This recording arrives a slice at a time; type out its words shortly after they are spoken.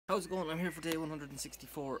How's it going? I'm here for day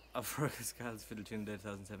 164 of Fergal Scahill's Fiddle Tune Day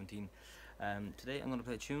 2017. Today I'm going to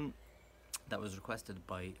play a tune that was requested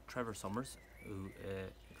by Trevor Sommers, who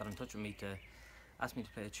got in touch with me to ask me to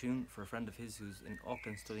play a tune for a friend of his who's in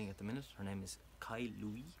Auckland studying at the minute. Her name is Kai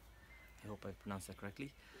Lui. I hope I pronounced that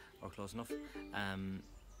correctly, or close enough.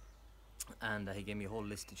 And he gave me a whole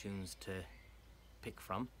list of tunes to pick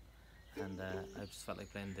from, and I just felt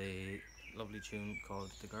like playing the lovely tune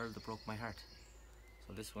called The Girl That Broke My Heart.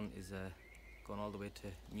 So this one is going all the way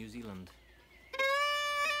to New Zealand.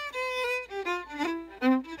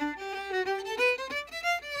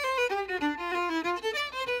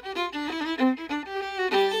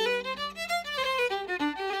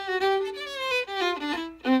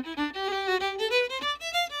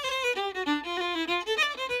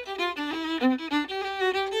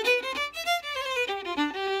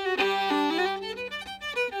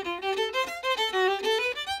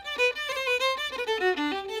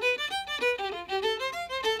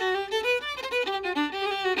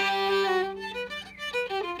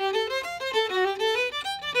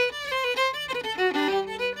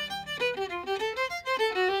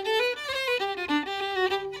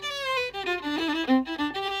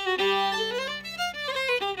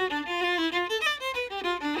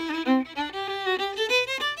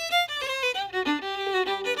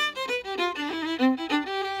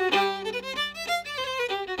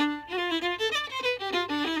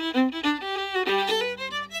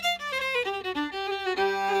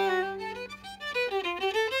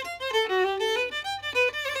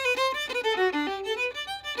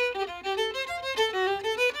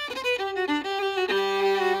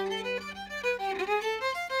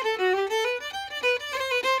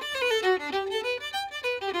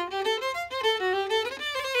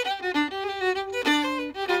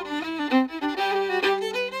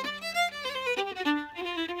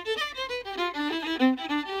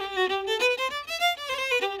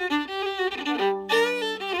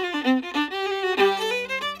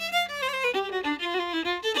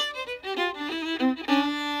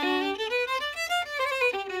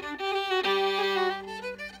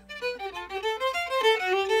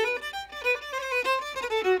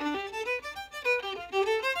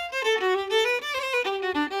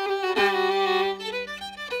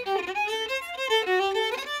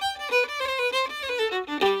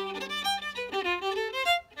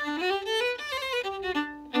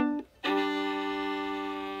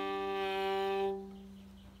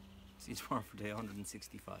 See you tomorrow for day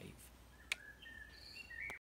 165.